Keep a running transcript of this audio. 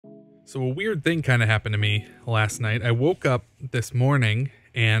So a weird thing kind of happened to me last night. I woke up this morning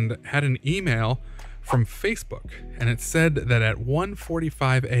and had an email from Facebook, and it said that at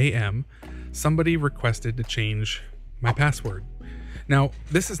 1:45 a.m. somebody requested to change my password. Now,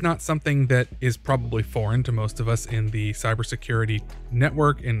 this is not something that is probably foreign to most of us in the cybersecurity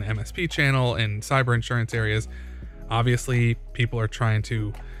network, in the MSP channel, in cyber insurance areas. Obviously, people are trying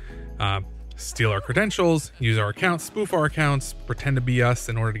to steal our credentials, use our accounts, spoof our accounts, pretend to be us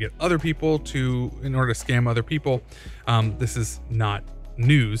in order to get other people in order to scam other people. This is not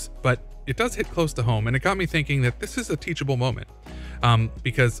news, but it does hit close to home, and it got me thinking that this is a teachable moment.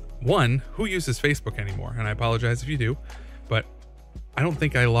 Because one, who uses Facebook anymore? And I apologize if you do, but I don't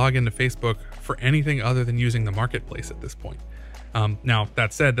think I log into Facebook for anything other than using the marketplace at this point. Now,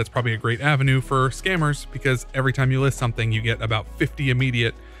 that said, that's probably a great avenue for scammers, because every time you list something, you get about 50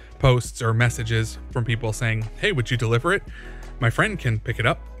 immediate posts or messages from people saying, hey, would you deliver it? My friend can pick it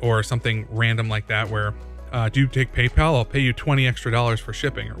up, or something random like that where, do you take PayPal? I'll pay you $20 extra for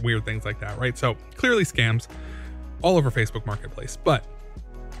shipping, or weird things like that, right? So clearly scams all over Facebook Marketplace, but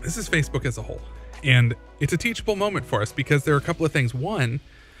this is Facebook as a whole. And it's a teachable moment for us because there are a couple of things. One,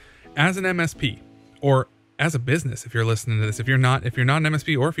 as an MSP or as a business, if you're listening to this, if you're not an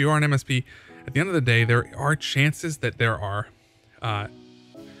MSP, or if you are an MSP, at the end of the day, there are chances that there are,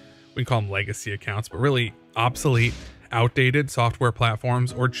 we call them legacy accounts, but really obsolete, outdated software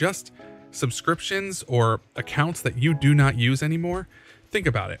platforms, or just subscriptions or accounts that you do not use anymore. Think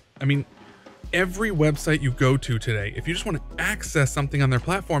about it. I mean, every website you go to today, if you just want to access something on their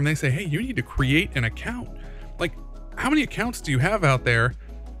platform, they say, hey, you need to create an account. Like, how many accounts do you have out there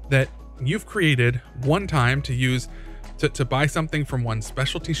that you've created one time to use to buy something from one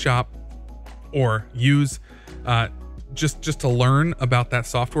specialty shop, or use just to learn about that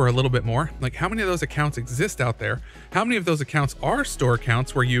software a little bit more? Like, how many of those accounts exist out there? How many of those accounts are store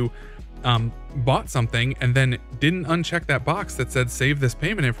accounts where you bought something and then didn't uncheck that box that said save this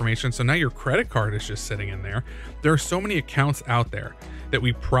payment information, so now your credit card is just sitting in there? There are so many accounts out there that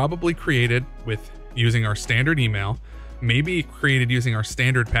we probably created with using our standard email, maybe created using our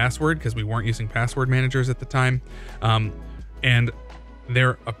standard password because we weren't using password managers at the time, and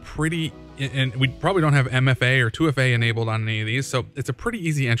they're and we probably don't have MFA or 2FA enabled on any of these, so it's a pretty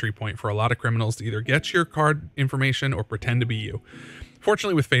easy entry point for a lot of criminals to either get your card information or pretend to be you.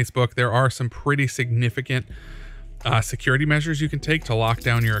 Fortunately, with Facebook, there are some pretty significant security measures you can take to lock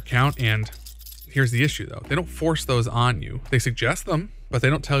down your account. And here's the issue, though. They don't force those on you. They suggest them, but they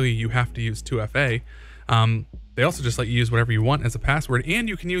don't tell you have to use 2FA. They also just let you use whatever you want as a password, and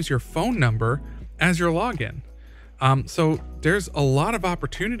you can use your phone number as your login. So there's a lot of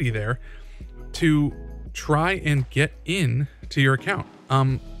opportunity there to try and get in to your account.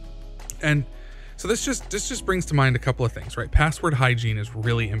 And so this just brings to mind a couple of things, right? Password hygiene is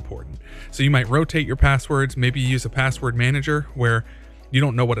really important. So you might rotate your passwords. Maybe you use a password manager where you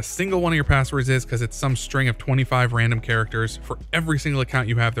don't know what a single one of your passwords is because it's some string of 25 random characters for every single account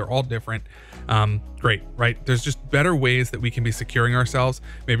you have. They're all different. Great, right? There's just better ways that we can be securing ourselves.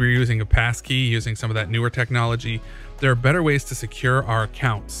 Maybe you're using a passkey, using some of that newer technology. There are better ways to secure our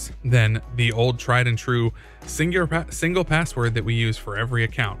accounts than the old tried and true single password that we use for every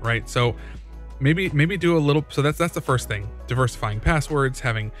account, right? So maybe do a little, so that's the first thing. Diversifying passwords,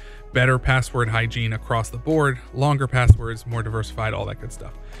 having better password hygiene across the board, longer passwords, more diversified, all that good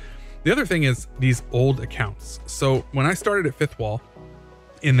stuff. The other thing is these old accounts. So when I started at Fifth Wall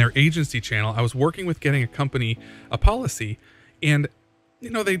in their agency channel, I was working with getting a policy, and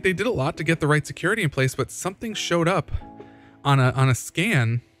they did a lot to get the right security in place, but something showed up on a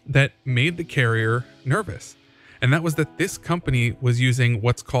scan that made the carrier nervous. And that was that this company was using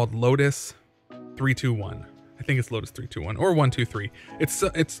what's called Lotus 321. I think it's Lotus 321 or 123.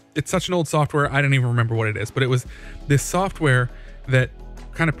 It's such an old software, I don't even remember what it is, but it was this software that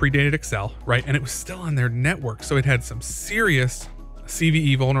kind of predated Excel, right? And it was still on their network, so it had some serious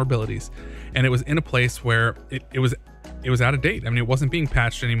CVE vulnerabilities, and it was in a place where it was out of date. I mean, it wasn't being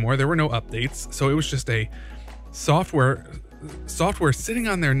patched anymore. There were no updates, so it was just a software sitting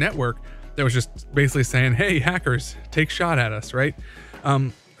on their network that was just basically saying, hey, hackers, take shot at us, right?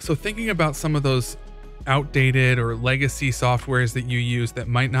 So thinking about some of those outdated or legacy softwares that you use that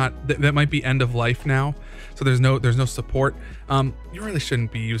might be end of life now, so there's no support, you really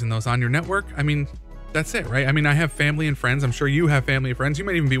shouldn't be using those on your network. I mean, that's it, right? I mean, I have family and friends. I'm sure you have family and friends. You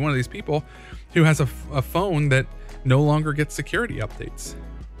might even be one of these people who has a phone that no longer gets security updates,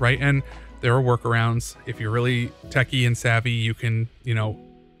 right? And there are workarounds. If you're really techie and savvy, you can,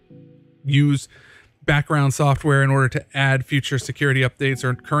 use background software in order to add future security updates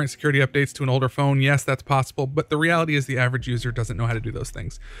or current security updates to an older phone. Yes, that's possible, but the reality is the average user doesn't know how to do those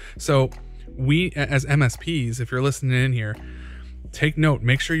things. So we, as MSPs, if you're listening in here, take note,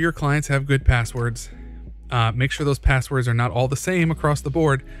 make sure your clients have good passwords. Make sure those passwords are not all the same across the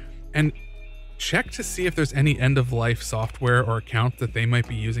board, and check to see if there's any end-of-life software or account that they might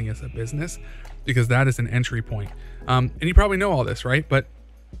be using as a business, because that is an entry point. And you probably know all this, right? But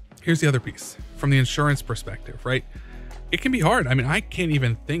here's the other piece from the insurance perspective, right? It can be hard. I mean, I can't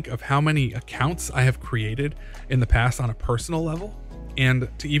even think of how many accounts I have created in the past on a personal level. And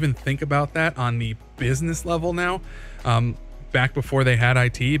to even think about that on the business level now, back before they had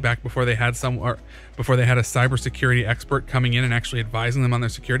IT, back before they had before they had a cybersecurity expert coming in and actually advising them on their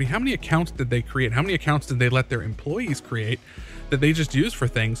security, how many accounts did they create? How many accounts did they let their employees create that they just use for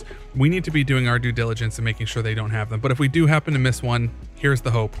things? We need to be doing our due diligence and making sure they don't have them. But if we do happen to miss one, here's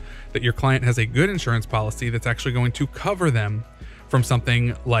the hope that your client has a good insurance policy that's actually going to cover them from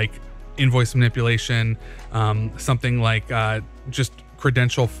something like invoice manipulation, something like just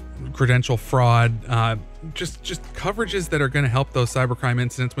credential fraud, just coverages that are going to help those cybercrime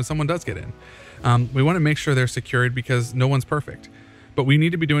incidents when someone does get in. We want to make sure they're secured because no one's perfect, but we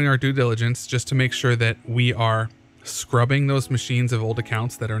need to be doing our due diligence just to make sure that we are scrubbing those machines of old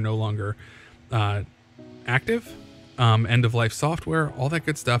accounts that are no longer active, end-of-life software, all that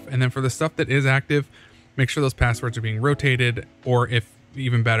good stuff. And then for the stuff that is active, make sure those passwords are being rotated, or if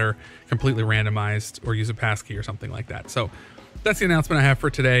even better, completely randomized, or use a passkey or something like that. So that's the announcement I have for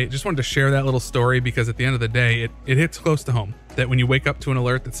today. Just wanted to share that little story because at the end of the day, it hits close to home that when you wake up to an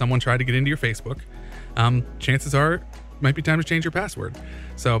alert that someone tried to get into your Facebook, chances are it might be time to change your password.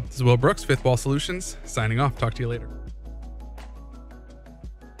 So this is Will Brooks, Fifth Wall Solutions, signing off. Talk to you later.